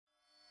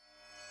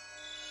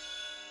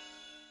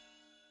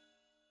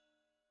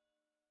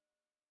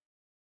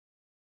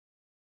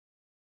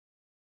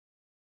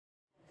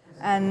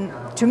And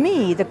to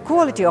me, the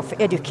quality of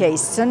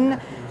education,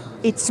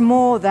 it's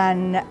more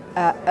than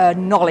a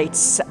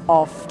knowledge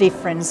of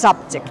different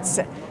subjects.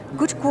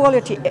 Good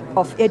quality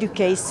of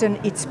education,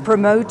 it's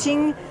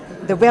promoting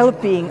the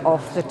well-being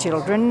of the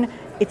children.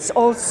 It's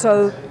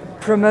also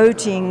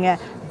promoting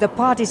the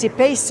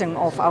participation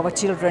of our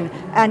children,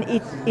 and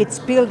it's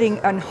building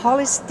a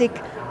holistic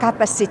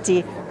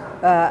capacity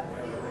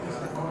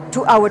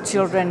to our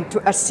children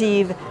to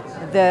achieve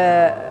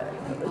the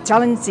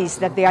challenges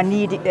that they are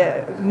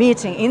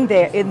meeting in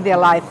their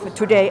life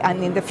today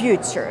and in the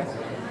future.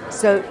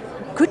 So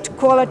good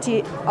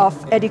quality of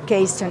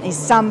education is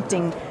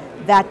something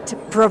that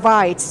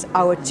provides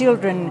our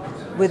children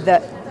with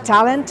the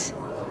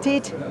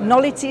talented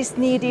knowledge is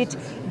needed,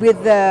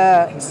 with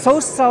the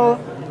social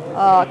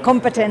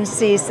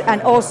competencies,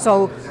 and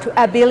also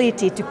to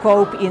ability to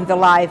cope in the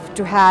life,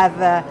 to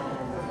have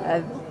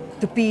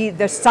to be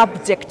the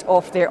subject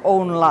of their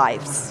own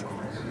lives.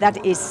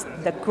 That is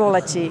the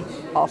quality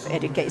of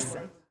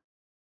education.